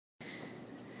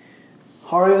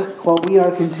All right, well, we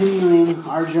are continuing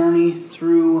our journey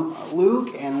through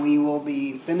Luke, and we will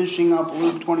be finishing up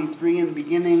Luke 23 and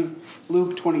beginning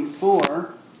Luke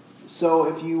 24.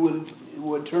 So if you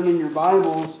would turn in your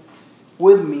Bibles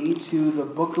with me to the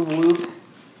book of Luke,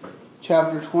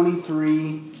 chapter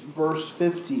 23, verse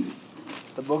 50.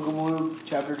 The book of Luke,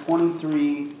 chapter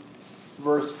 23,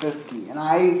 verse 50. And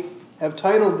I have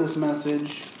titled this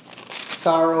message,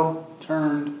 Sorrow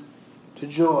Turned to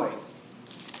Joy.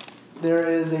 There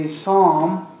is a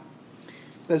psalm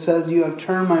that says, "You have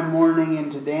turned my mourning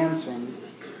into dancing."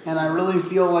 And I really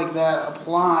feel like that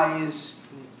applies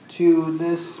to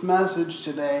this message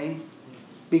today,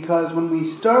 because when we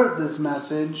start this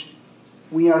message,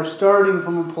 we are starting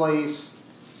from a place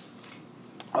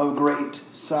of great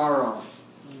sorrow.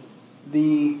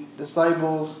 The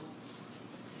disciples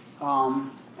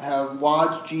have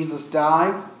watched Jesus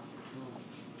die.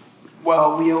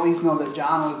 Well, we at least know that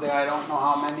John was there. I don't know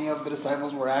how many of the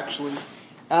disciples were actually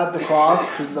at the cross,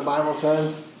 because the Bible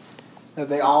says that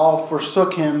they all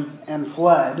forsook him and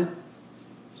fled.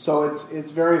 So it's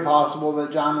very possible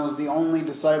that John was the only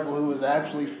disciple who was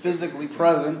actually physically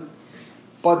present,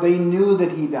 but they knew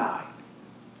that he died.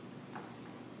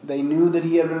 They knew that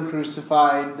he had been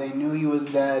crucified. They knew he was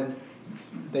dead.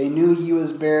 They knew he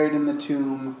was buried in the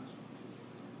tomb.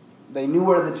 They knew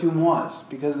where the tomb was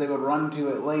because they would run to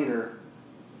it later,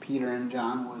 Peter and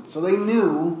John would. So they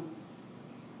knew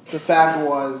the fact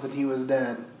was that he was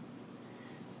dead.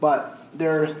 But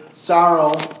their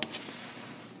sorrow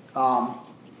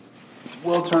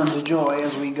will turn to joy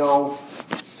as we go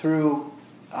through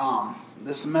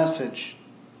this message.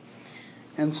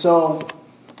 And so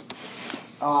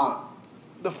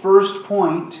the first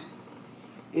point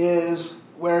is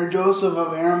where Joseph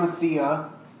of Arimathea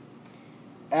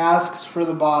asks for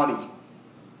the body.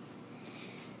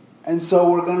 And so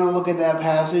we're going to look at that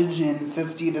passage in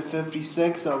 50 to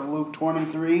 56 of Luke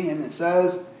 23, and it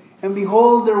says, "And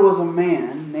behold, there was a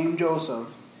man named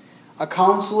Joseph, a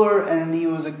counselor, and he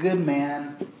was a good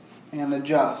man and a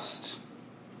just.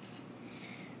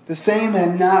 The same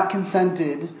had not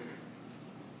consented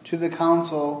to the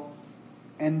counsel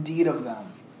and deed of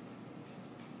them."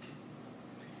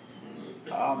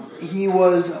 He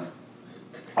was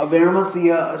of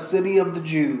Arimathea, a city of the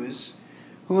Jews,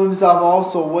 who himself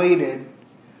also waited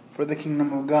for the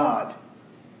kingdom of God.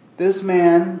 This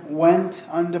man went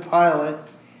unto Pilate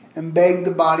and begged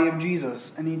the body of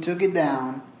Jesus, and he took it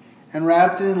down and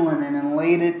wrapped it in linen and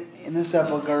laid it in the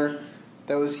sepulchre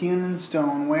that was hewn in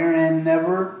stone, wherein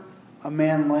never a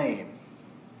man laid.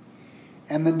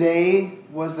 And the day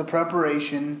was the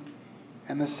preparation,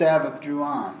 and the Sabbath drew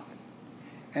on.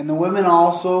 And the women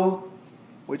also,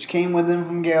 which came with him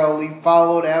from Galilee,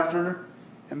 followed after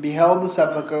and beheld the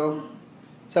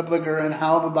sepulchre and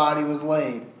how the body was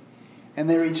laid. And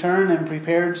they returned and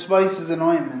prepared spices and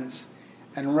ointments,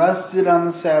 and rested on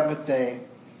the Sabbath day,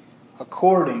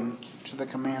 according to the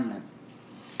commandment.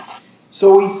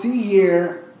 So we see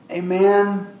here a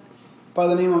man by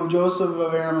the name of Joseph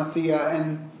of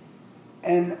Arimathea,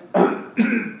 and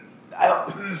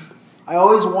I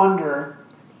always wonder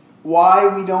why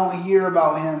we don't hear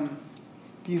about him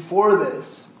before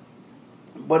this.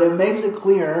 But it makes it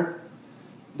clear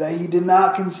that he did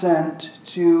not consent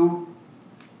to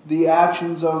the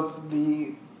actions of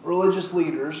the religious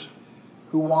leaders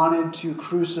who wanted to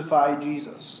crucify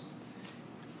Jesus.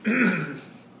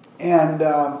 And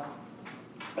I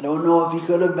don't know if he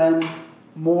could have been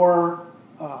more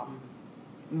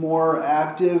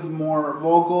active, more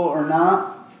vocal or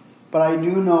not, but I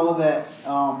do know that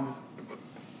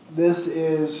this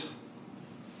is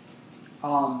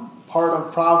part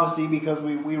of prophecy, because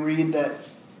we read that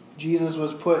Jesus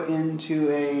was put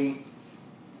into a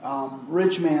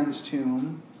rich man's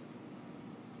tomb,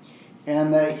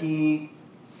 and that he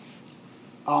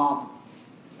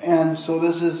and so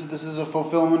this is a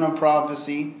fulfillment of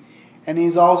prophecy, and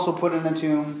he's also put in a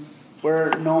tomb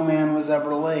where no man was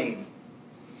ever laid.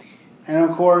 And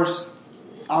of course,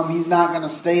 he's not going to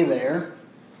stay there.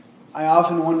 I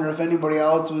often wonder if anybody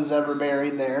else was ever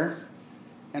buried there,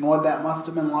 and what that must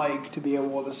have been like to be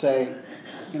able to say,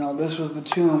 this was the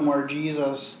tomb where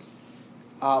Jesus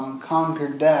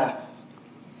conquered death.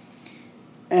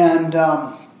 And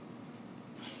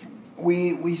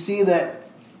we see that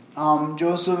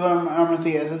Joseph of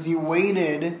Arimathea says he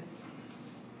waited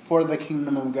for the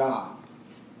kingdom of God.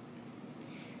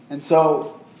 And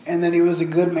that he was a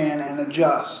good man and a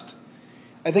just.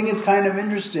 I think it's kind of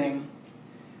interesting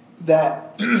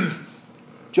that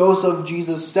Joseph,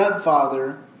 Jesus'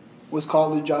 stepfather, was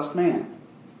called a just man.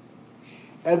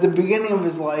 At the beginning of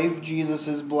his life, Jesus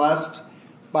is blessed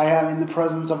by having the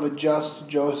presence of a just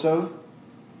Joseph.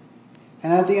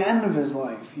 And at the end of his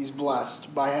life, he's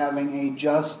blessed by having a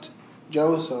just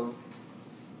Joseph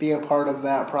be a part of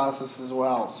that process as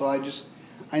well. So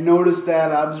I noticed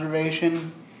that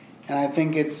observation, and I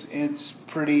think it's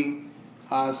pretty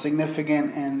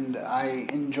significant, and I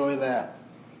enjoy that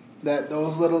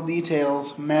those little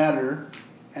details matter,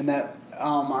 and that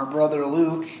our brother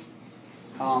Luke,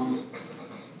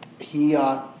 he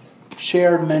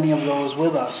shared many of those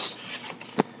with us.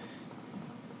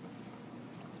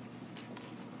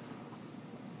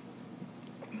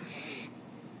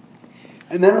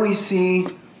 And then we see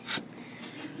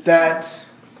that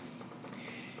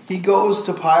he goes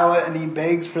to Pilate and he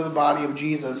begs for the body of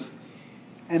Jesus.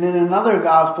 And in another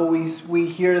gospel, we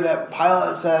hear that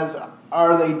Pilate says,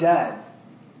 "Are they dead?"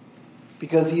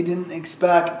 Because he didn't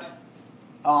expect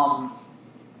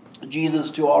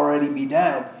Jesus to already be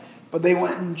dead. But they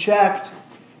went and checked,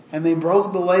 and they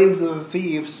broke the legs of the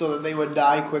thieves so that they would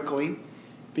die quickly,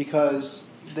 because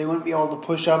they wouldn't be able to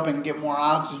push up and get more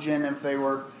oxygen if they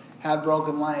had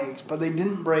broken legs. But they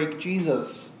didn't break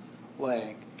Jesus'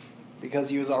 leg, because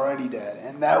he was already dead.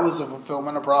 And that was a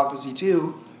fulfillment of prophecy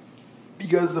too,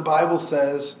 because the Bible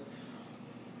says,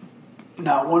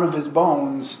 not one of his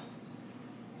bones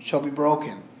shall be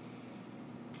broken.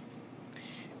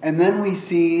 And then we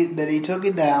see that he took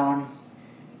it down,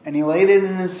 and he laid it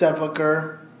in his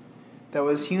sepulchre that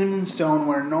was hewn in stone,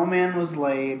 where no man was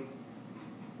laid.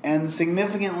 And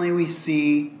significantly we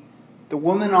see the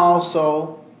woman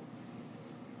also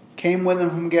came with him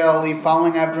from Galilee,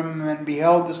 following after him, and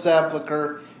beheld the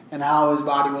sepulchre and how his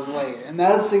body was laid. And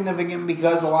that's significant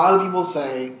because a lot of people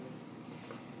say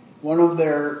one of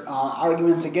their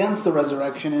arguments against the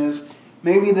resurrection is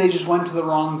maybe they just went to the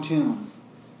wrong tomb.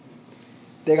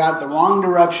 They got the wrong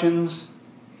directions,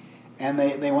 and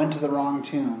they went to the wrong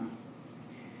tomb.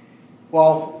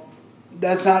 Well,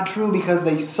 that's not true, because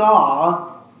they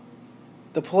saw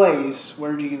the place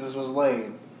where Jesus was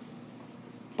laid.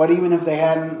 But even if they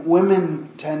hadn't, women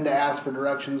tend to ask for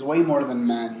directions way more than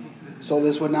men, so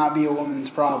this would not be a woman's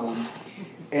problem.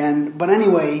 But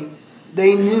anyway,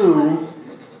 they knew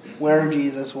where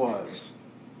Jesus was.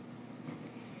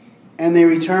 And they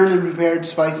returned and prepared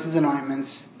spices and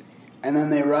ointments, and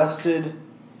then they rested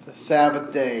the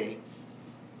Sabbath day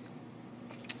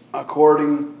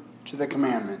according to the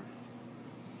commandment.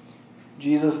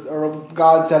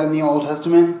 God said in the Old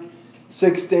Testament,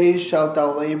 6 days shalt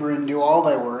thou labor and do all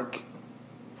thy work,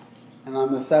 and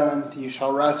on the seventh you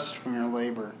shall rest from your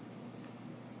labor.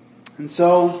 And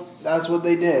so that's what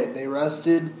they did. They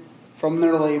rested from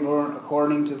their labor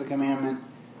according to the commandment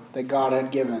that God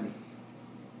had given.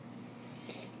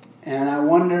 And I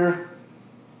wonder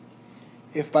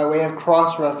if, by way of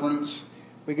cross-reference,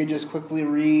 we could just quickly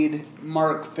read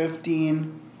Mark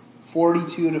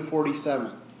 15:42 to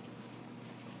 47.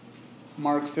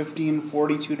 Mark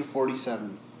 15:42 to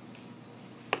 47.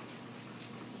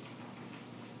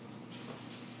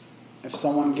 If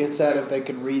someone gets that, if they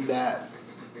could read that.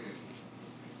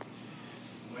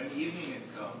 When evening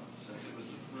had come, since it was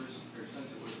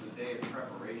the day of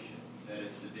preparation, that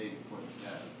is, the day before the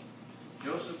Sabbath,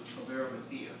 Joseph of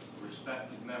Arimathea, a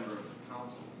respected member of the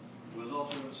council, who was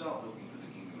also himself looking for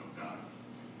the kingdom of God,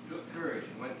 took courage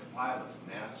and went to Pilate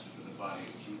and asked for the body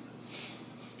of Jesus.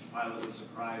 Pilate was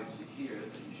surprised to hear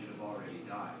that he should have already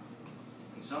died.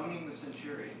 And summoning the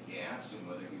centurion, he asked him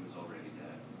whether he was already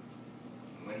dead.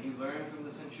 And when he learned from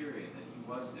the centurion that he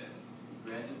was dead, he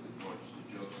granted the corpse to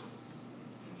Joseph.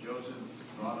 And Joseph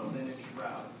brought a linen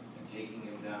shroud, and taking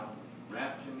him down,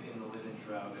 wrapped him in the linen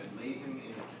shroud, and laid him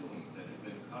in a tomb that had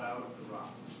been cut out of the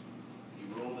rock. He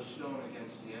rolled a stone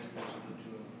against the entrance of the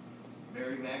tomb.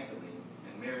 Mary Magdalene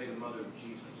and Mary, the mother of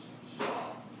Jesus,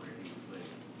 saw where he was laid.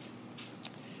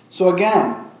 So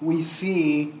again, we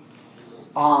see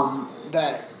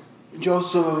that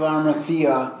Joseph of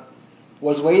Arimathea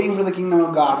was waiting for the kingdom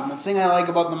of God. And the thing I like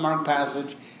about the Mark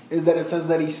passage is that it says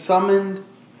that he summoned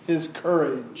his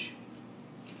courage.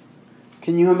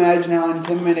 Can you imagine how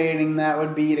intimidating that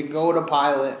would be to go to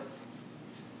Pilate,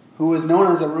 who was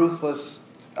known as a ruthless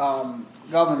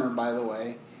governor, by the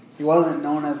way. He wasn't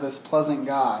known as this pleasant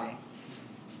guy.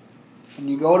 And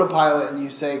you go to Pilate and you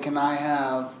say, "Can I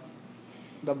have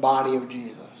the body of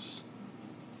Jesus?"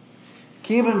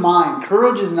 Keep in mind,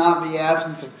 courage is not the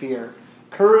absence of fear.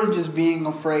 Courage is being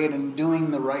afraid and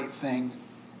doing the right thing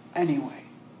anyway.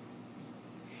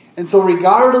 And so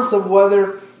regardless of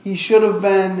whether he should have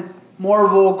been more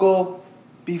vocal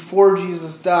before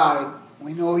Jesus died,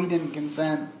 we know he didn't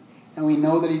consent, and we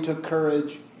know that he took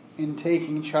courage in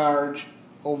taking charge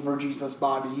over Jesus'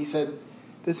 body. He said,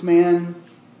 "This man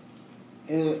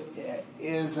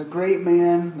is a great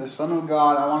man, the Son of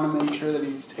God. I want to make sure that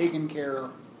he's taken care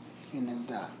of." in his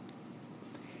death.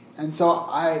 And so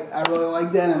I really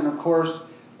like that. And of course,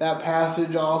 that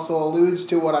passage also alludes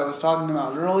to what I was talking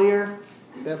about earlier,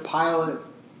 that Pilate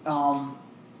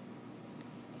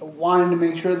wanted to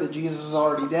make sure that Jesus was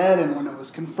already dead, and when it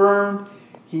was confirmed,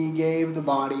 he gave the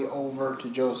body over to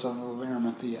Joseph of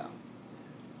Arimathea.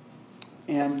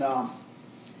 And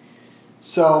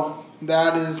so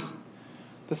that is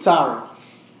the sorrow.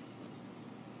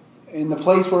 In the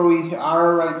place where we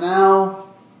are right now,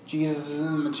 Jesus is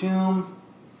in the tomb.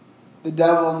 The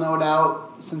devil, no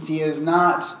doubt, since he is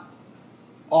not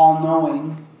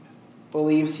all-knowing,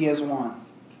 believes he has won.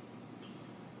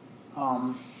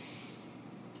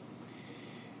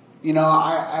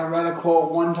 I read a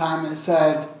quote one time that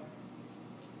said,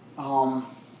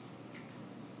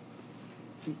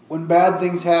 when bad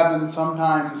things happen,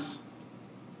 sometimes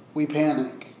we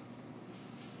panic.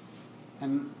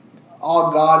 And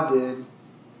all God did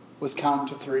was count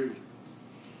to 3.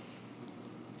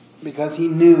 Because he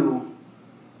knew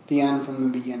the end from the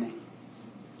beginning.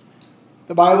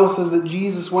 The Bible says that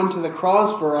Jesus went to the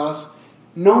cross for us,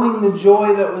 knowing the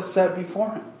joy that was set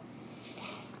before him.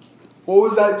 What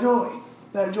was that joy?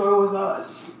 That joy was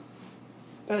us.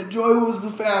 That joy was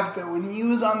the fact that when he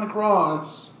was on the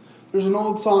cross, there's an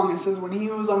old song that says, when he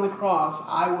was on the cross,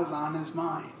 I was on his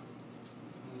mind.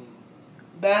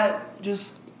 That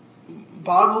just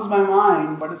boggles my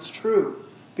mind, but it's true.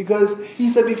 Because he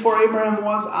said before Abraham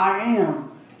was, I am.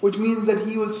 Which means that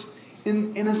he was,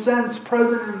 in a sense,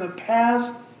 present in the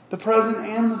past, the present,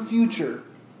 and the future.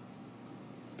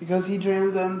 Because he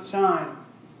transcends time.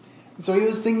 And so he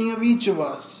was thinking of each of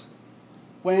us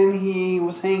when he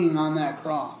was hanging on that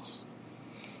cross.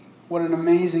 What an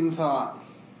amazing thought.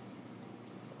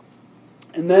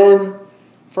 And then,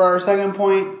 for our second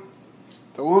point,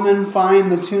 the women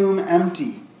find the tomb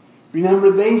empty.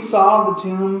 Remember, they saw the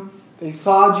tomb. They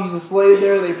saw Jesus laid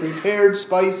there. They prepared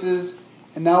spices.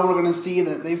 And now we're going to see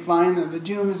that they find that the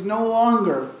tomb is no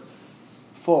longer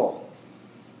full.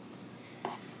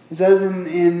 It says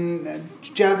in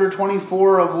chapter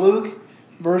 24 of Luke,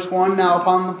 verse 1, Now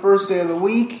upon the first day of the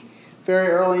week, very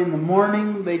early in the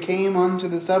morning, they came unto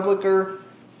the sepulchre,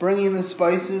 bringing the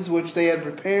spices which they had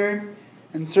prepared,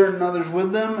 and certain others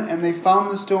with them. And they found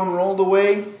the stone rolled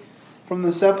away from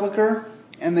the sepulchre,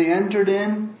 and they entered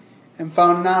in, and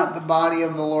found not the body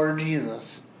of the Lord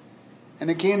Jesus. And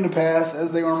it came to pass,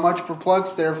 as they were much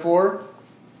perplexed, therefore,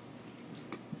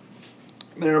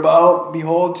 thereabout,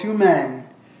 behold, 2 men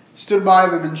stood by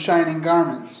them in shining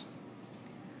garments.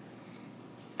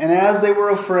 And as they were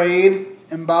afraid,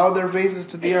 and bowed their faces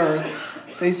to the earth,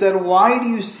 they said, Why do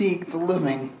you seek the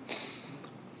living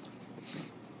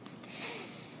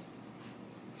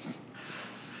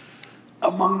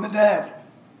among the dead?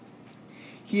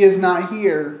 He is not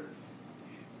here,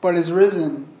 but is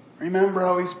risen. Remember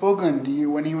how he spoke unto you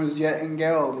when he was yet in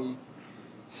Galilee,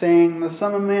 saying, The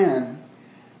Son of Man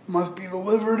must be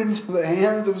delivered into the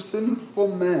hands of sinful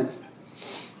men,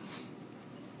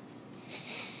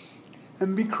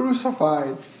 and be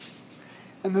crucified,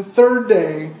 and the third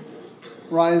day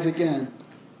rise again.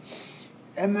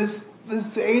 And this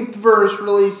 8th verse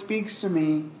really speaks to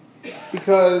me,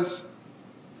 because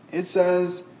it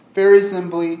says very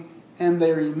simply, and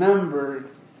they remembered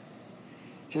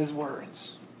his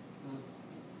words.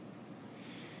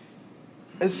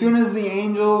 As soon as the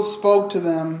angel spoke to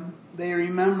them, they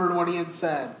remembered what he had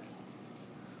said.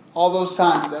 All those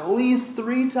times, at least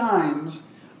 3 times,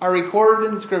 are recorded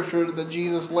in Scripture that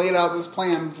Jesus laid out this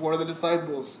plan before the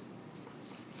disciples.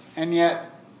 And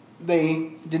yet,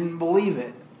 they didn't believe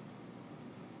it.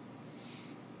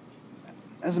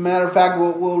 As a matter of fact,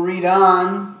 we'll read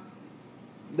on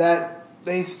that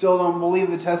they still don't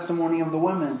believe the testimony of the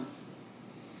women.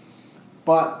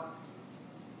 But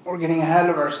we're getting ahead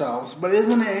of ourselves. But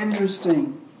isn't it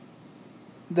interesting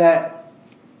that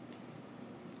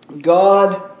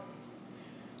God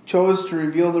chose to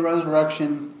reveal the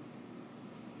resurrection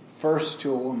first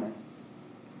to a woman?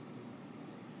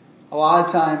 A lot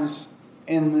of times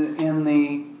in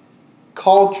the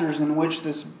cultures in which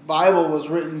this Bible was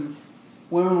written,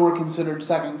 women were considered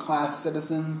second-class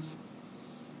citizens.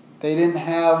 They didn't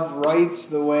have rights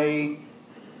the way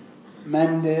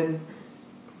men did.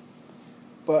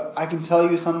 But I can tell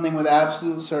you something with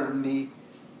absolute certainty.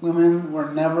 Women were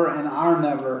never and are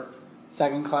never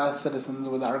second-class citizens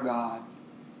with our God.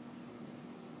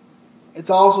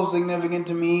 It's also significant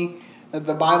to me that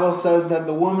the Bible says that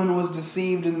the woman was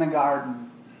deceived in the garden.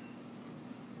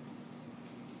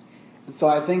 And so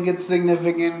I think it's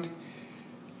significant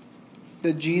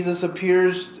that Jesus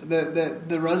appears, that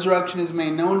the resurrection is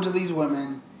made known to these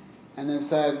women, and it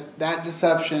said that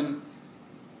deception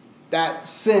that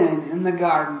sin in the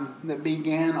garden that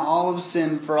began all of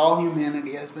sin for all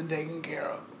humanity has been taken care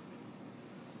of.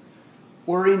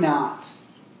 Worry not,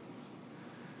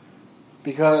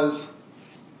 because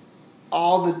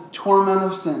all the torment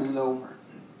of sin is over.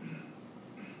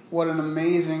 What an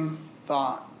amazing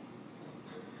thought.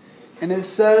 And it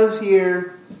says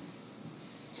here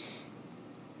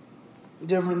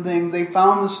different things. They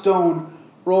found the stone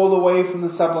rolled away from the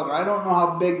sepulchre. I don't know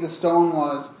how big the stone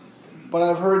was, but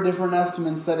I've heard different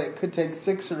estimates that it could take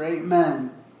 6 or 8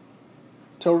 men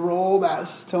to roll that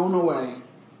stone away.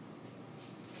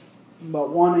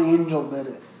 But one angel did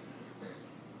it.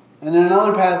 And in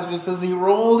another passage it says he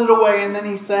rolled it away and then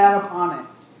he sat upon it.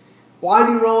 Why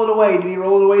did he roll it away? Did he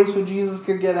roll it away so Jesus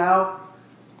could get out?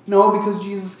 No, because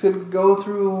Jesus could go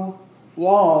through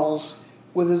walls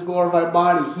with his glorified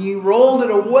body. He rolled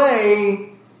it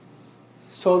away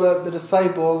so that the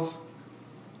disciples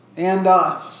and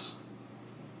us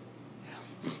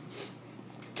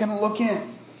can look in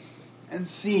and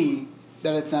see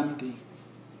that it's empty.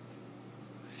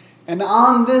 And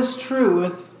on this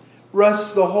truth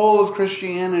rests the whole of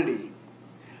Christianity.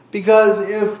 Because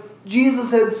if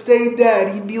Jesus had stayed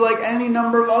dead, he'd be like any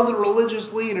number of other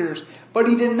religious leaders. But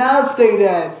he did not stay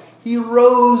dead. He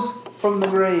rose from the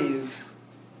grave.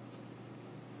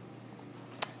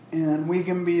 And we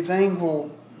can be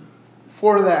thankful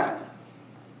for that.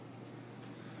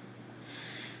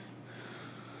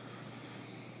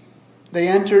 They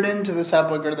entered into the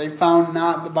sepulchre. They found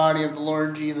not the body of the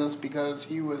Lord Jesus because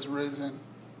he was risen.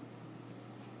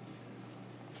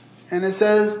 And it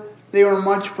says they were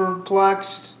much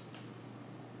perplexed,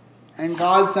 and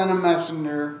God sent a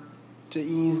messenger to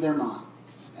ease their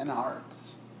minds and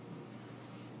hearts.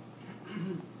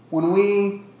 When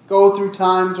we go through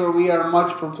times where we are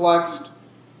much perplexed,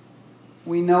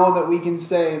 we know that we can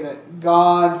say that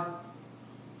God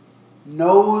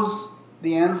knows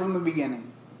the end from the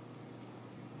beginning,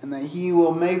 and that he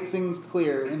will make things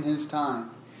clear in his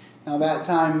time. Now that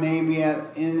time may be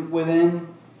in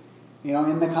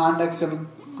the context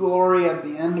of glory at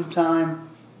the end of time,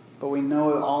 but we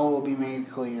know that all will be made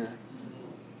clear.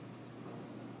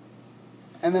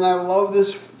 And then I love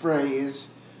this phrase,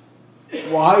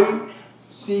 why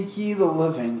seek ye the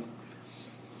living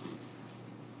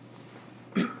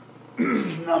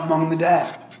among the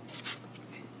dead?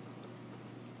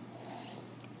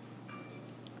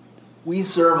 We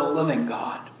serve a living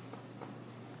God.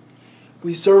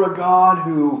 We serve a God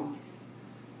who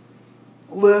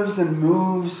lives and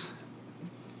moves.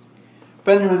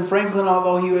 Benjamin Franklin,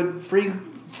 although he would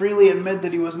freely admit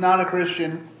that he was not a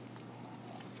Christian,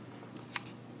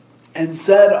 and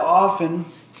said to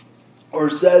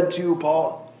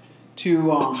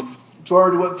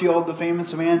George Whitefield, the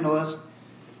famous evangelist,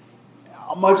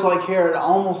 much like Herod,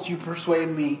 almost you persuade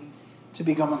me to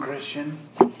become a Christian.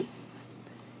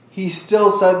 He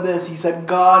still said this. He said,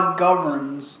 God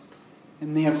governs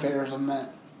in the affairs of men.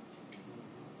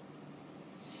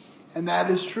 And that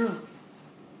is true.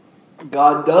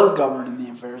 God does govern in the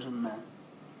affairs of men.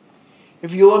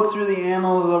 If you look through the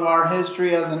annals of our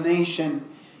history as a nation,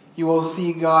 you will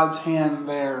see God's hand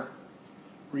there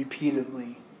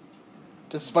repeatedly,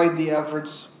 despite the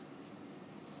efforts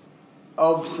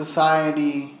of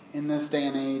society in this day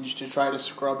and age to try to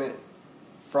scrub it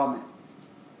from it.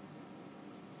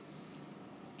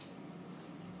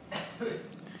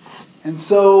 And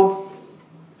so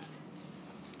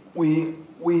we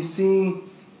see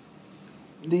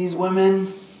these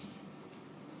women,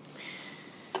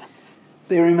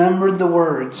 they remembered the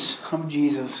words of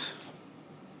Jesus.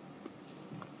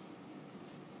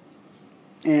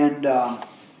 And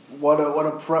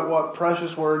what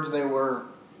precious words they were.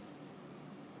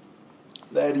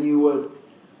 That he would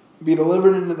be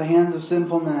delivered into the hands of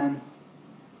sinful men,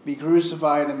 be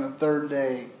crucified, and the third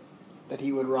day that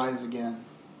he would rise again.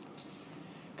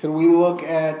 Could we look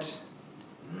at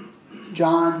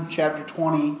John chapter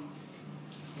 20,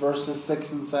 verses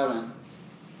 6 and 7?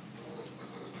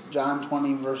 John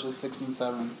 20, verses 6 and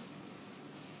 7.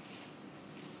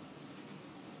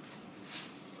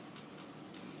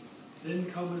 Then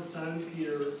cometh Simon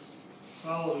Peter,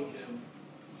 following him,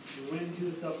 and went into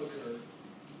the sepulchre,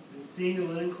 and seeing the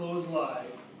linen clothes lie,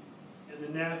 and the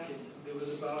napkin that was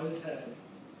about his head,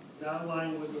 not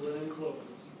lying with the linen clothes,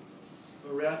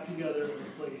 but wrapped together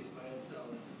and placed by itself.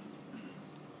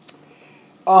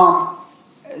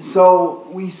 So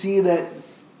we see that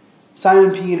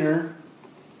Simon Peter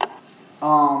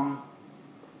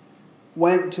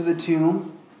went to the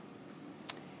tomb,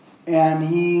 and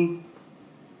he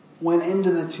went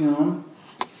into the tomb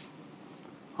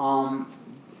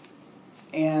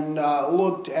and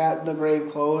looked at the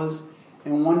grave clothes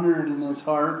and wondered in his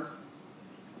heart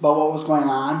about what was going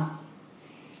on.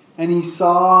 And he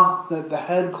saw that the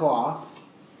headcloth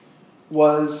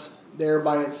was there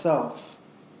by itself,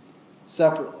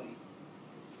 separately.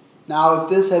 Now, if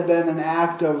this had been an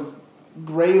act of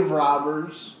grave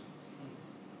robbers,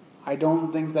 I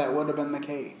don't think that would have been the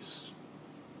case.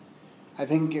 I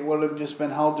think it would have just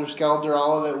been helter-skelter.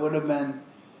 All of it would have been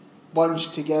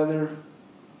bunched together.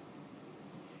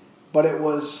 But it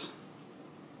was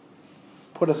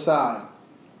put aside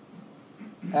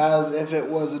as if it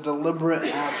was a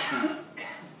deliberate action.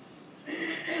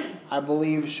 I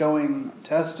believe showing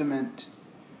testament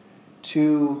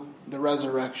to the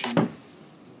resurrection.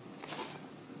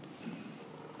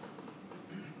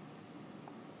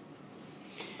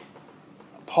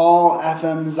 Paul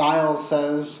F.M. Ziles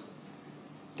says,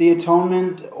 the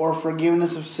atonement or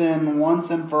forgiveness of sin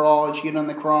once and for all achieved on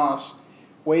the cross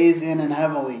weighs in and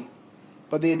heavily.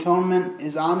 But the atonement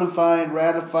is unified,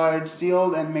 ratified,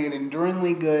 sealed, and made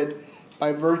enduringly good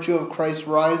by virtue of Christ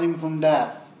rising from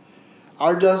death.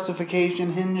 Our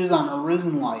justification hinges on a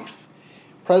risen life,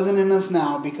 present in us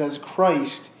now because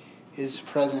Christ is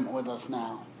present with us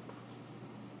now.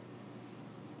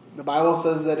 The Bible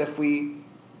says that if we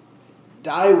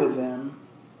die with Him,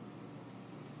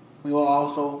 we will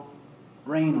also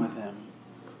reign with Him.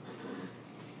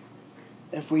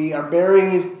 If we are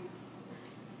buried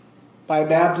by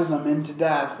baptism into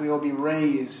death, we will be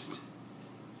raised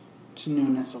to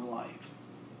newness of life.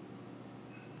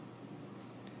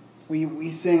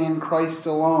 We sing in Christ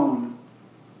alone,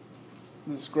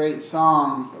 this great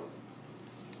song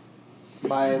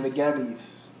by the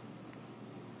Gettys.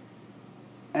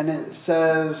 And it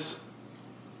says,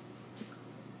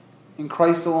 in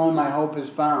Christ alone my hope is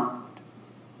found.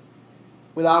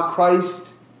 Without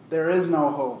Christ there is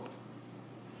no hope.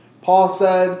 Paul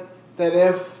said that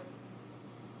if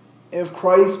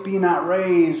Christ be not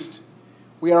raised,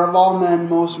 we are of all men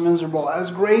most miserable. As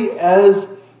great as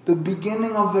the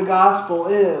beginning of the gospel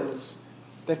is,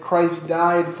 that Christ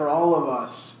died for all of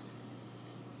us,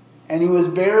 and He was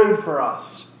buried for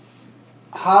us,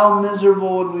 how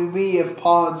miserable would we be if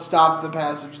Paul had stopped the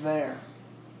passage there?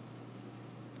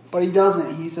 But he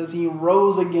doesn't. He says He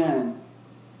rose again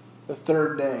the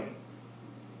third day,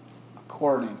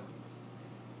 according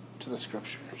to the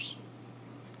Scriptures.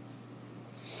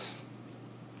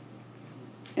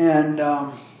 And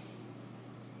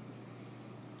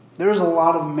there's a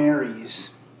lot of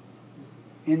Marys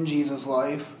in Jesus'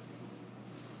 life.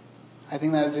 I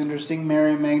think that's interesting.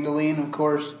 Mary Magdalene, of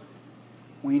course,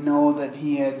 we know that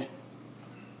He had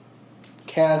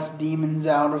cast demons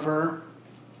out of her.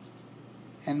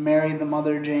 And Mary, the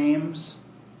mother of James.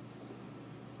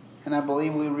 And I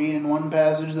believe we read in one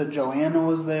passage that Joanna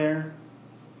was there.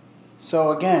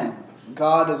 So again,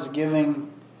 God is giving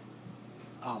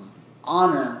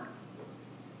honor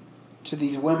to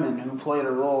these women who played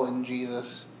a role in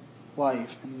Jesus'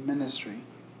 life and ministry.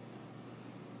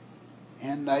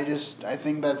 And I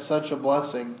think that's such a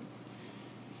blessing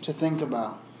to think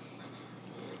about.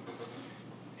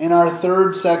 In our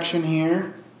third section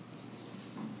here,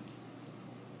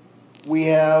 we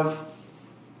have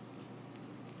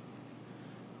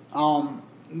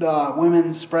the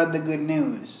women spread the good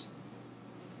news.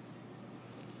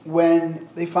 When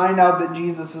they find out that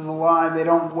Jesus is alive, they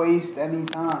don't waste any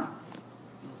time.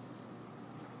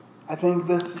 I think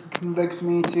this convicts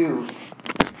me too,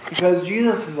 because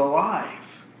Jesus is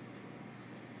alive.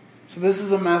 So this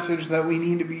is a message that we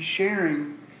need to be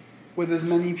sharing with as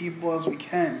many people as we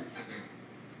can.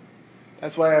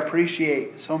 That's why I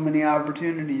appreciate so many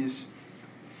opportunities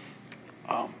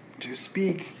to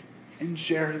speak and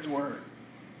share His Word.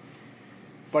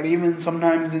 But even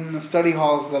sometimes in the study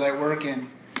halls that I work in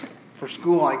for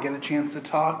school, I get a chance to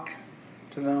talk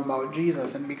to them about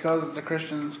Jesus. And because it's a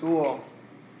Christian school,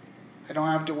 I don't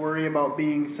have to worry about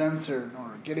being censored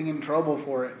or getting in trouble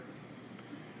for it.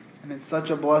 And it's such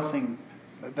a blessing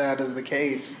that that is the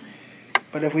case.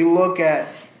 But if we look at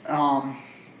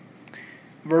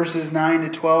verses 9 to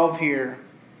 12 here,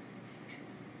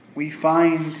 we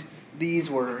find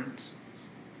these words.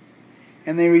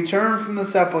 And they returned from the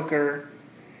sepulchre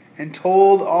and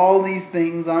told all these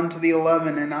things unto the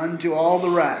 11 and unto all the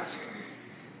rest.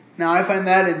 Now I find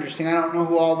that interesting. I don't know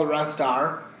who all the rest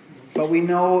are, but we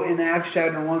know in Acts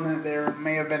chapter 1 that there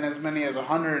may have been as many as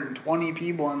 120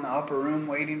 people in the upper room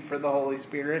waiting for the Holy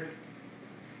Spirit.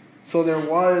 So there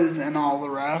was and all the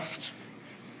rest.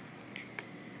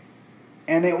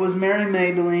 And it was Mary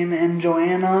Magdalene and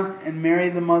Joanna and Mary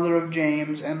the mother of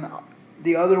James and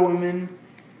the other women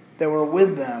that were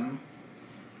with them.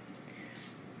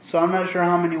 So I'm not sure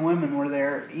how many women were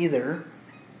there either,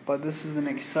 but this is an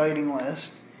exciting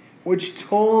list, which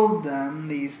told them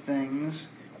these things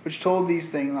which told these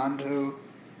things unto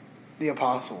the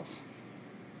apostles.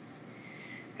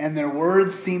 And their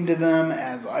words seemed to them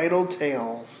as idle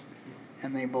tales,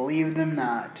 and they believed them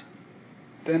not.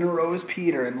 Then arose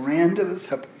Peter and ran to the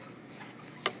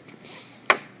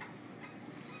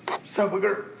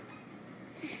sepulchre,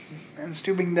 and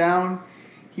stooping down,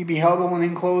 he beheld the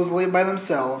linen clothes laid by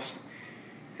themselves,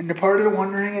 and departed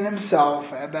wondering in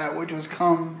himself at that which was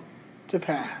come to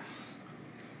pass.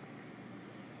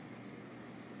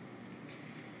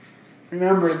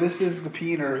 Remember, this is the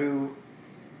Peter who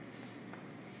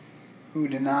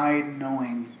denied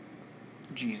knowing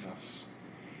Jesus.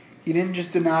 He didn't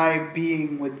just deny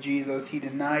being with Jesus, he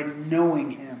denied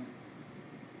knowing him.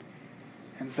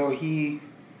 And so he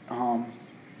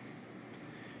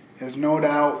has no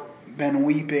doubt been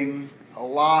weeping a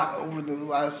lot over the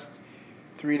last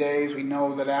 3 days. We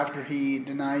know that after he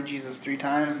denied Jesus 3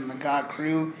 times in the God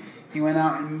crew, he went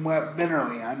out and wept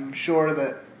bitterly. I'm sure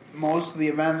that most of the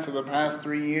events of the past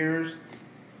 3 years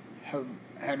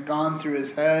had gone through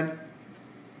his head.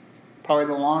 Probably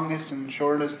the longest and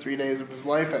shortest 3 days of his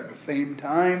life at the same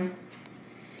time.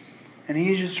 And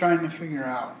he's just trying to figure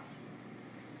out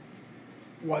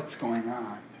what's going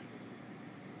on.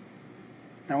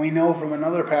 Now we know from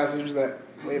another passage that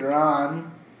later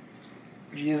on,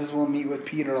 Jesus will meet with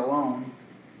Peter alone.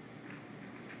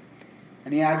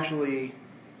 And he actually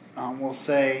will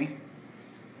say,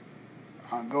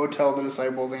 go tell the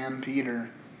disciples and Peter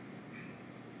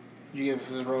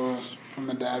Jesus has rose from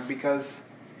the dead, because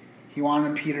he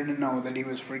wanted Peter to know that he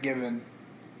was forgiven.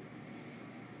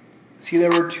 See,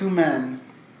 there were 2 men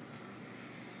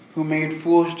who made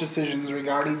foolish decisions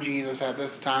regarding Jesus at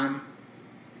this time.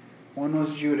 One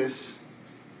was Judas,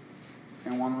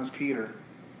 and one was Peter.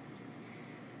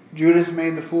 Judas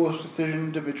made the foolish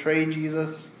decision to betray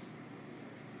Jesus,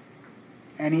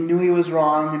 and he knew he was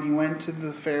wrong, and he went to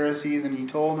the Pharisees and he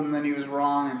told them that he was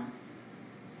wrong, and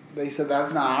they said,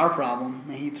 that's not our problem.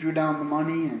 And he threw down the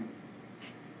money and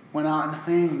went out and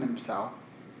hanged himself.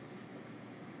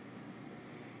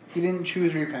 He didn't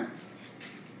choose repentance,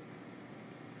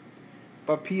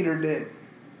 but Peter did.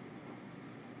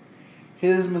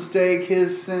 His mistake,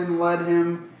 his sin led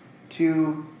him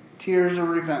to tears of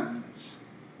repentance.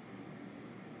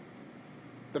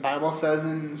 The Bible says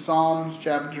in Psalms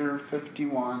chapter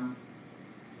 51,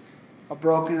 a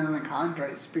broken and a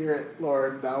contrite spirit,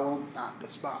 Lord, thou wilt not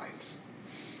despise.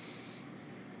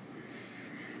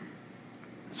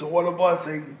 So what a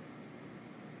blessing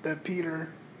that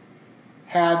Peter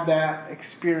had that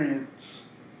experience.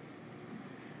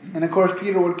 And of course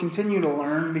Peter would continue to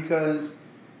learn, because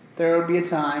there would be a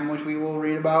time, which we will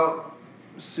read about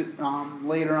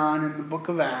later on in the book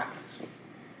of Acts.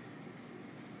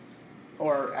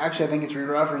 Or actually I think it's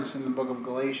referenced in the book of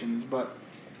Galatians, but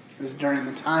it was during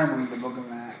the time of the book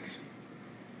of Acts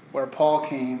where Paul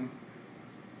came.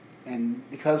 And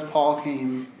because Paul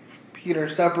came, Peter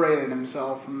separated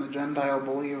himself from the Gentile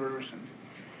believers. And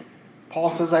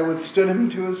Paul says, I withstood him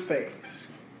to his face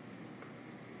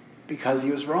because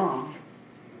he was wrong.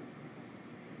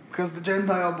 Because the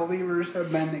Gentile believers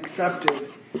have been accepted,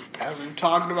 as we've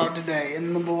talked about today,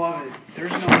 in the beloved.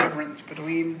 There's no difference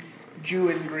between Jew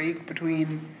and Greek,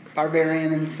 between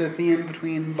barbarian and Scythian,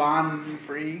 between bond and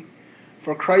free.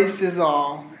 For Christ is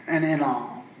all and in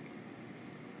all.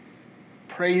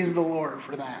 Praise the Lord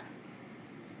for that.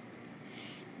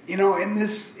 You know, in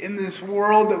this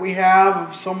world that we have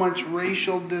of so much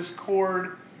racial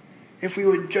discord, if we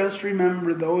would just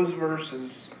remember those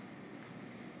verses,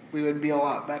 we would be a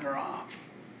lot better off.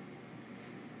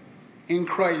 In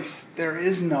Christ, there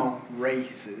is no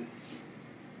races.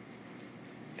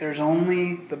 There's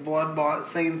only the blood-bought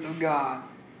saints of God,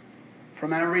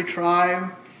 from every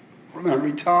tribe, from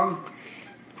every tongue,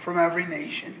 from every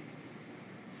nation.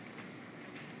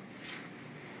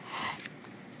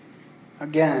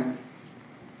 Again,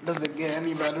 does it get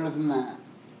any better than that?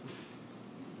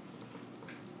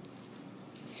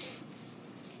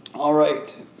 All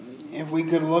right, if we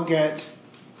could look at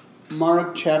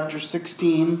Mark chapter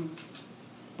 16,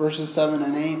 verses 7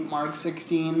 and 8. Mark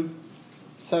 16,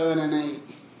 7 and 8.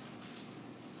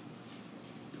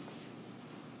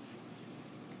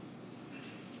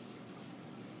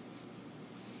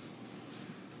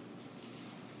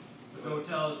 But go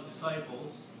tell his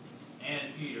disciples and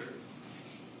Peter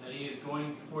that he is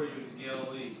going before you to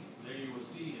Galilee. There you will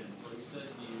see him, for he said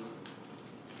to you.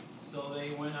 So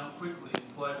they went out quickly and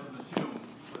fled from the tomb,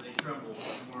 for they trembled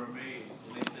and were amazed,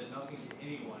 and they said nothing to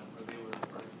anyone, for they were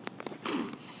afraid.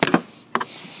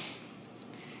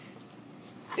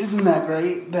 Isn't that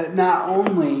great? That not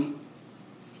only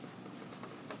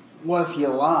was he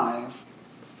alive,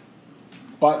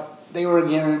 but they were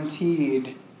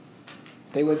guaranteed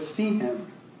they would see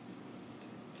him.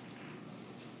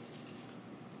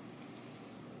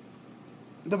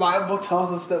 The Bible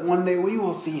tells us that one day we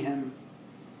will see him.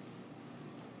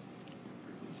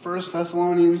 1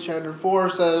 Thessalonians chapter 4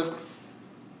 says,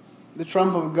 "The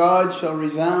trump of God shall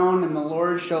resound, and the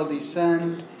Lord shall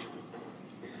descend,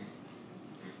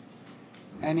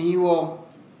 and he will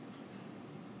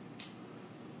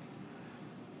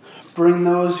bring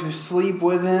those who sleep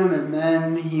with him, and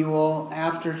then he will,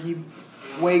 after he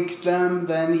wakes them,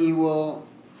 then he will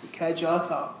catch us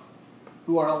up,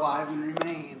 who are alive and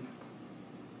remain.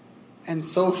 And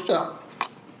so shall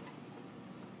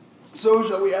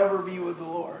we ever be with the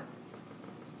Lord."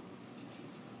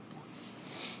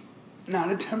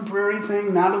 Not a temporary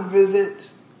thing, not a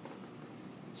visit.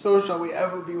 So shall we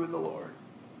ever be with the Lord.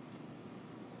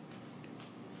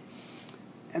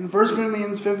 And 1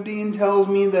 Corinthians 15 tells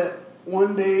me that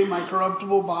one day my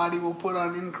corruptible body will put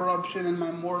on incorruption and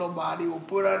my mortal body will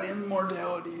put on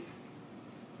immortality.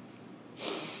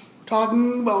 We're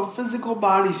talking about physical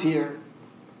bodies here.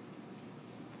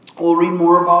 We'll read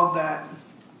more about that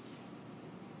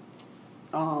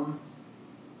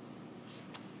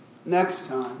next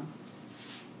time.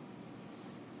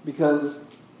 Because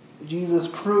Jesus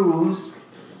proves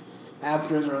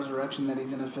after his resurrection that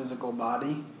he's in a physical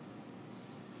body.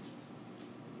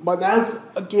 But that's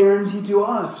a guarantee to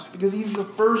us because he's the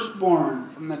firstborn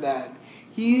from the dead.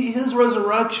 His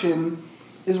resurrection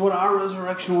is what our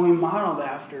resurrection will be modeled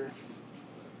after.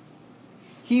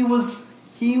 He was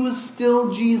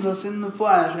still Jesus in the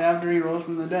flesh after he rose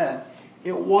from the dead.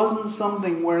 It wasn't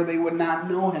something where they would not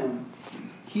know him.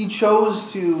 He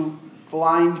chose to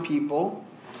blind people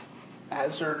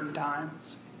at certain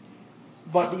times.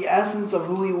 But the essence of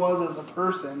who he was as a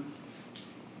person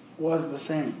was the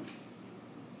same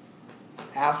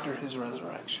after his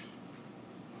resurrection.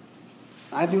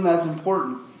 I think that's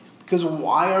important. Because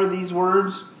why are these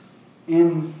words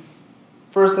in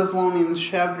 1 Thessalonians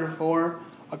chapter 4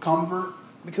 a comfort?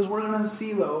 Because we're going to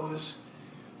see those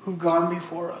who've gone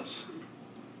before us.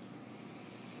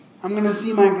 I'm going to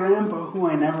see my grandpa, who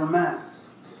I never met,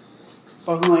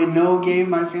 but who I know gave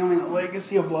my family a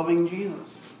legacy of loving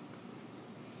Jesus.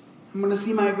 I'm going to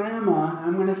see my grandma.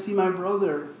 I'm going to see my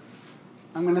brother.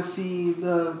 I'm going to see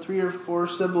the 3 or 4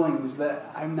 siblings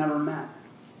that I've never met.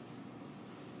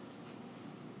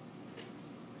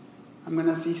 I'm going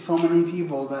to see so many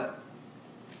people that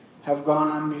have gone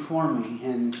on before me,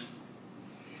 and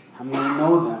I'm going to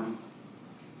know them.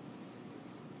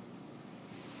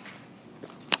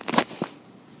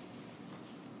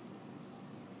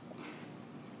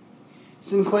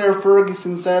 Sinclair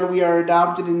Ferguson said, "We are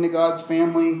adopted into God's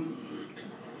family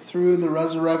through the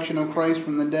resurrection of Christ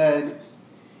from the dead,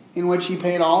 in which he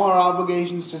paid all our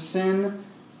obligations to sin,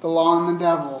 the law, and the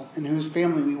devil, in whose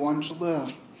family we once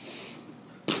lived."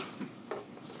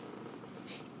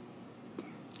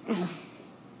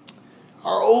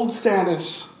 Our old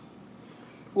status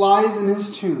lies in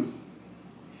his tomb.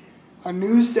 A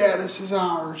new status is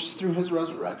ours through his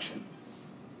resurrection.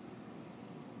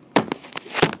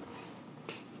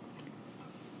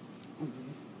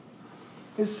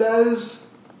 It says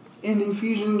in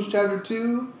Ephesians chapter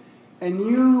 2, "And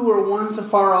you who were once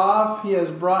afar off, he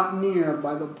has brought near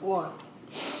by the blood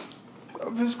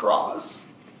of his cross."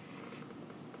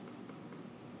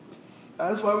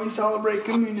 That's why we celebrate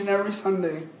communion every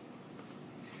Sunday.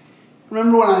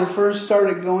 Remember when I first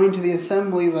started going to the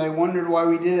assemblies, I wondered why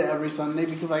we did it every Sunday,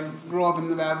 because I grew up in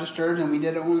the Baptist church and we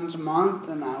did it once a month,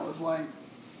 and I was like,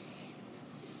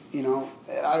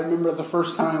 I remember the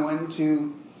first time I went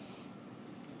to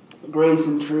Grace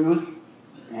and Truth,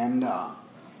 and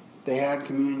they had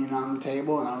communion on the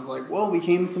table, and I was like, well, we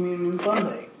came to communion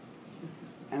Sunday.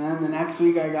 And then the next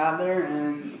week I got there,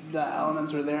 and the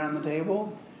elements were there on the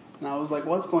table, and I was like,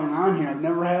 what's going on here? I've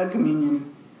never had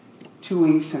communion 2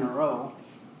 weeks in a row.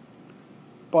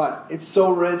 But it's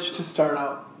so rich to start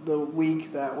out the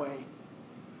week that way.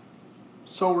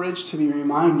 So rich to be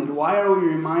reminded. Why are we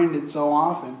reminded so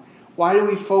often? Why do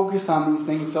we focus on these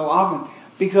things so often?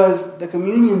 Because the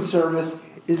communion service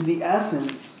is the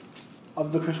essence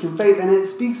of the Christian faith. And it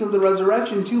speaks of the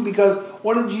resurrection too, because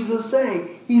what did Jesus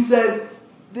say? He said,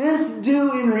 "This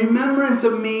do in remembrance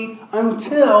of me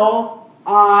until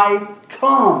I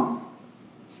come."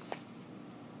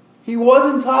 He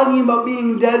wasn't talking about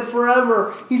being dead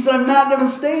forever. He said, I'm not going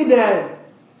to stay dead.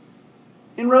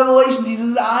 In Revelations, he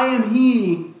says, "I am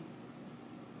he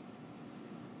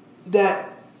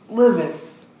that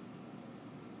liveth."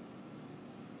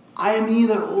 I am he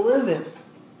that liveth.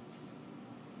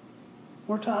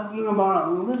 We're talking about a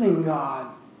living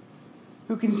God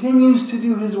who continues to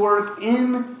do his work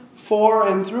in, for,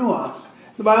 and through us.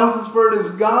 The Bible says, for it is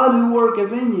God who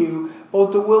worketh in you,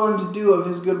 both to will and to do of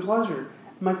his good pleasure.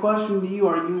 My question to you,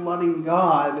 are you letting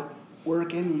God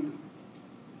work in you?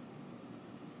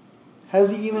 Has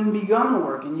he even begun to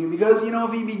work in you? Because,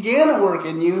 if he began to work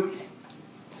in you,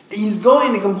 he's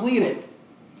going to complete it.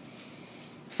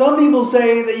 Some people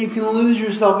say that you can lose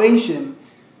your salvation.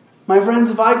 My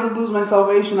friends, if I could lose my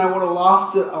salvation, I would have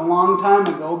lost it a long time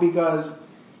ago, because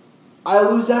I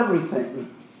lose everything.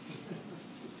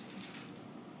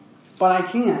 But I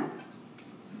can't.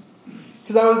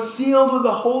 Because I was sealed with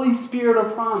the Holy Spirit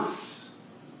of promise.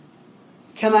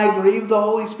 Can I grieve the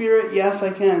Holy Spirit? Yes,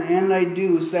 I can. And I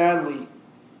do, sadly.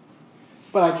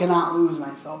 But I cannot lose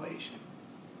my salvation.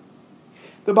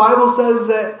 The Bible says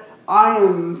that I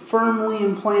am firmly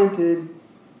implanted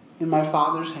in my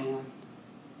Father's hand.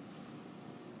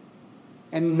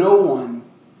 And no one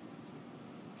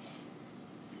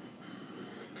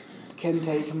can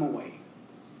take him away.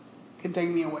 Can take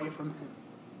me away from him.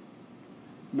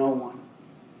 No one.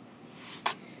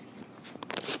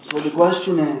 So the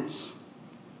question is,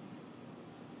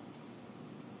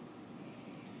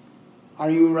 are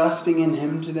you resting in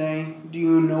him today? Do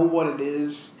you know what it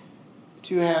is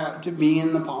to be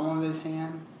in the palm of his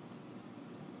hand?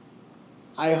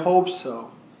 I hope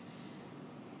so.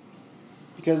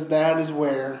 Because that is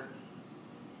where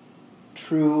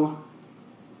true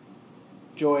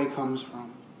joy comes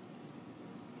from.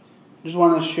 I just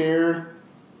want to share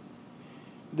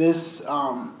this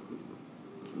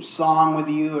song with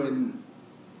you, and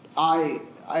I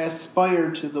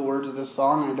aspire to the words of this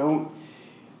song. I don't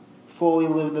fully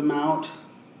live them out,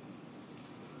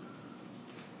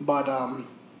 but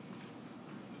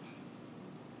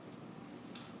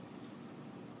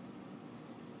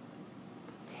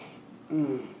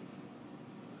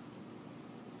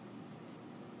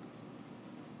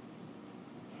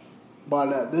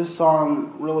this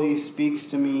song really speaks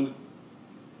to me.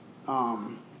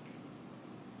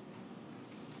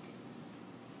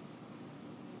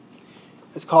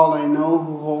 It's called I Know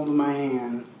Who Holds My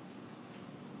Hand.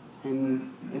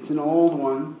 And it's an old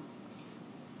one.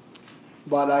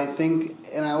 But I think,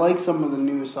 and I like some of the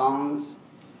new songs,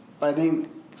 but I think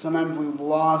sometimes we've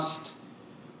lost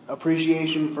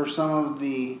appreciation for some of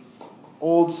the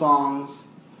old songs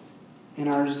in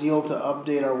our zeal to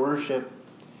update our worship.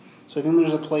 So I think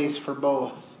there's a place for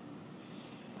both.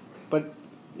 But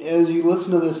as you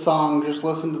listen to this song, just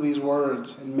listen to these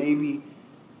words and maybe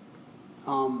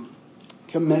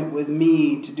commit with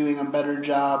me to doing a better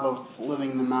job of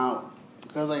living them out.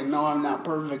 Because I know I'm not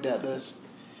perfect at this.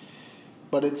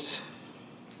 But it's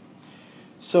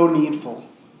so needful.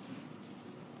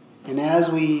 And as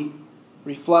we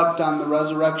reflect on the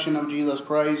resurrection of Jesus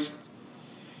Christ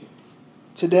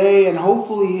today and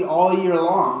hopefully all year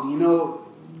long,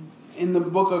 in the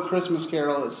book of Christmas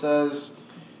Carol it says,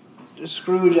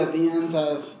 Scrooge at the end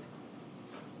says,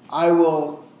 I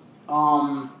will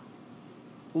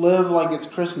live like it's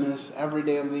Christmas every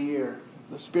day of the year.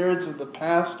 The spirits of the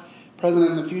past, present,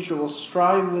 and the future will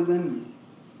strive within me.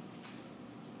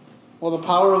 Well, the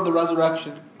power of the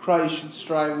resurrection of Christ should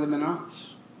strive within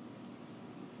us.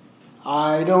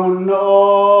 I don't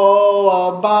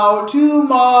know about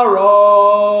tomorrow.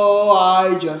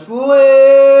 I just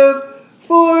live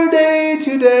for day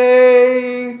to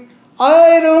day.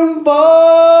 I don't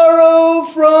borrow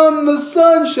from the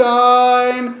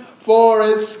sunshine, for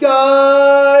its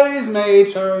skies may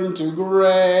turn to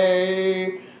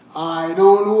gray. I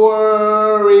don't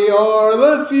worry o'er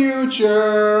the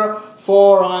future,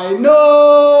 for I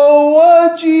know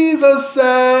what Jesus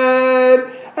said.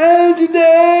 And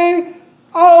today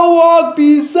I'll walk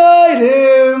beside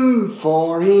him,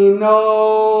 for he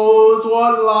knows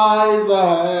what lies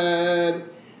ahead.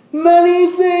 Many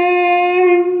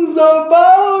things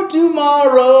about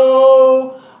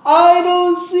tomorrow I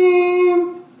don't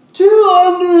seem to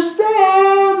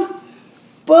understand,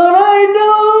 but I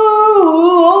know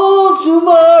who holds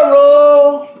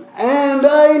tomorrow, and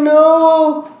I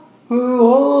know who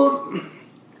holds,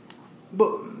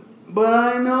 but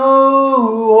I know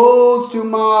who holds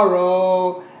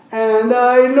tomorrow, and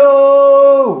I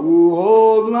know who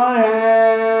holds my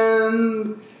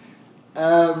hand.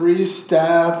 Every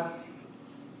step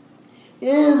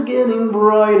is getting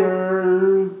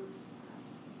brighter.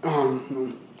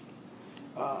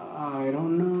 I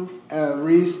don't know.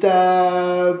 Every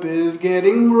step is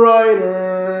getting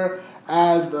brighter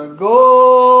as the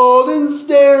golden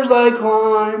stairs I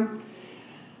climb.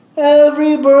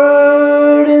 Every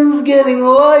burden's getting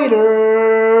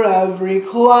lighter. Every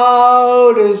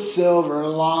cloud is silver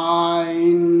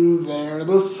lined. There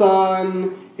the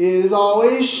sun is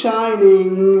always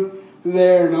shining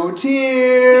There no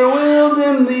tear will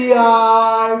dim the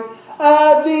eye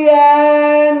at the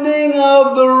ending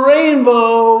of the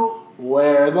rainbow,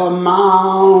 where the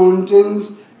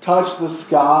mountains touch the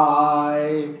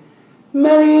sky.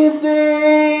 Many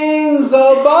things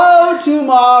about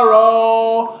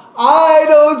tomorrow I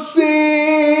don't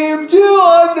seem to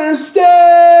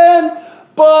understand,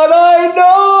 but I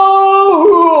know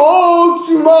who holds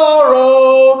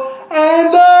tomorrow,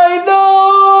 and I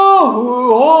know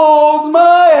who holds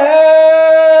my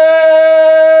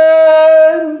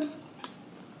hand.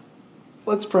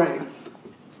 Let's pray.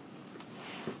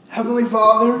 Heavenly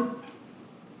Father,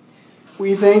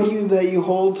 we thank you that you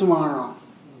hold tomorrow.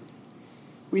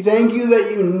 We thank you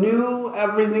that you knew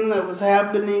everything that was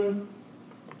happening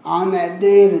on that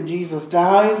day that Jesus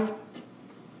died,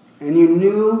 and you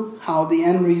knew how the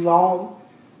end result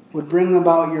would bring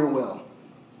about your will.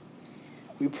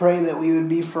 We pray that we would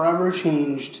be forever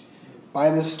changed by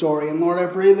this story. And Lord, I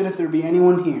pray that if there be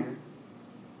anyone here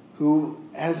who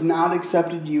has not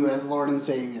accepted you as Lord and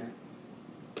Savior,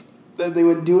 that they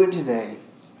would do it today.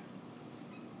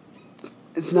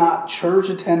 It's not church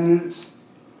attendance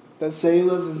that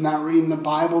saves us. It's not reading the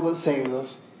Bible that saves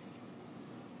us.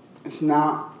 It's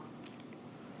not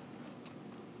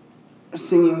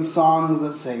singing songs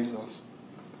that saves us.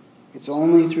 It's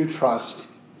only through trust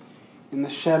in the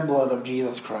shed blood of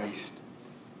Jesus Christ,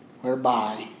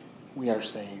 whereby we are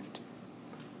saved.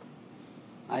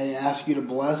 I ask you to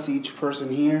bless each person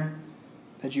here,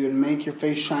 that you would make your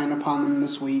face shine upon them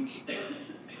this week,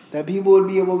 that people would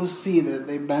be able to see that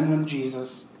they've been with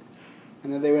Jesus,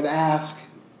 and that they would ask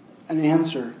an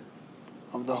answer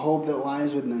of the hope that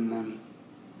lies within them,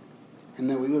 and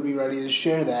that we would be ready to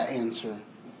share that answer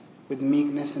with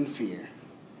meekness and fear.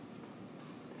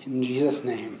 In Jesus'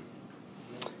 name,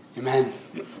 amen.